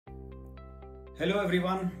Hello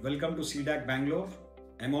everyone, welcome to C-DAC Bangalore.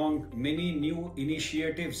 Among many new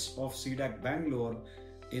initiatives of C-DAC Bangalore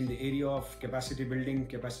in the area of capacity building,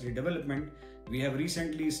 capacity development, we have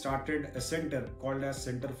recently started a center called as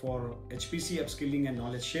Center for HPC Upskilling and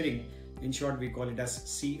Knowledge-sharing. In short, we call it as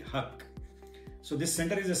C-HUK. So this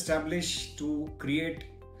center is established to create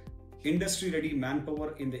industry-ready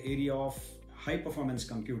manpower in the area of high-performance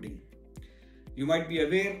computing. You might be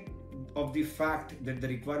aware of the fact that the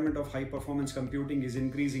requirement of high-performance computing is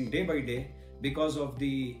increasing day by day because of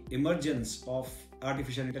the emergence of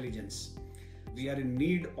artificial intelligence. We are in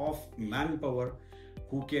need of manpower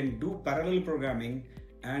who can do parallel programming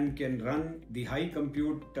and can run the high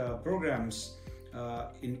compute programs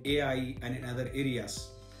in AI and in other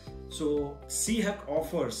areas. So C-HUK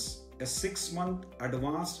offers a 6-month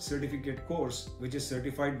advanced certificate course which is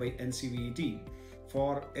certified by NCVET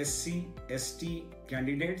for SC, ST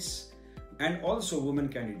candidates and also women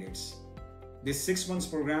candidates. This 6 months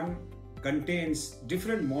program contains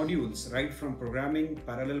different modules right from programming,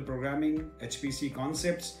 parallel programming, HPC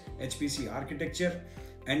concepts, HPC architecture,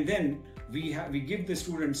 and then we give the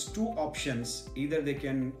students two options. Either they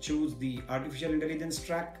can choose the artificial intelligence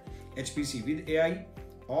track, HPC with AI,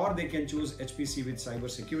 or they can choose HPC with cyber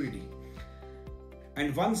security.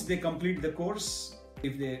 And once they complete the course,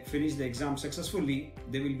 if they finish the exam successfully,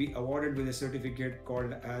 they will be awarded with a certificate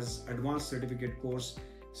called as Advanced Certificate Course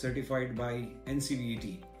certified by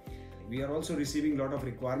NCVET. We are also receiving a lot of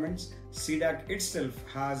requirements. CDAC itself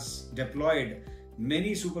has deployed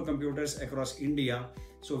many supercomputers across India.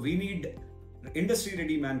 So we need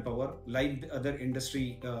industry-ready manpower like the other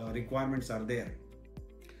industry requirements are there.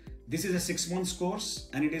 This is a 6 months course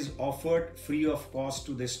and it is offered free of cost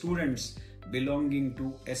to the students belonging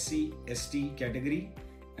to SC, ST category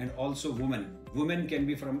and also women. Women can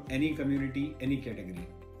be from any community, any category.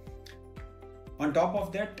 On top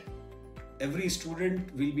of that, every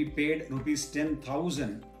student will be paid rupees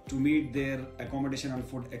 10,000 to meet their accommodation and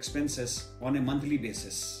food expenses on a monthly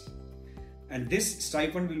basis. And this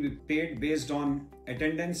stipend will be paid based on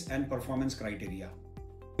attendance and performance criteria.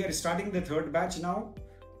 We are starting the third batch now.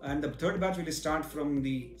 And the third batch will start from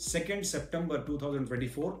the 2nd September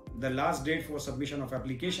 2024. The last date for submission of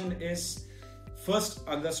application is 1st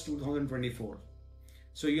August 2024.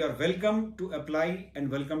 So you are welcome to apply and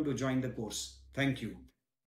welcome to join the course. Thank you.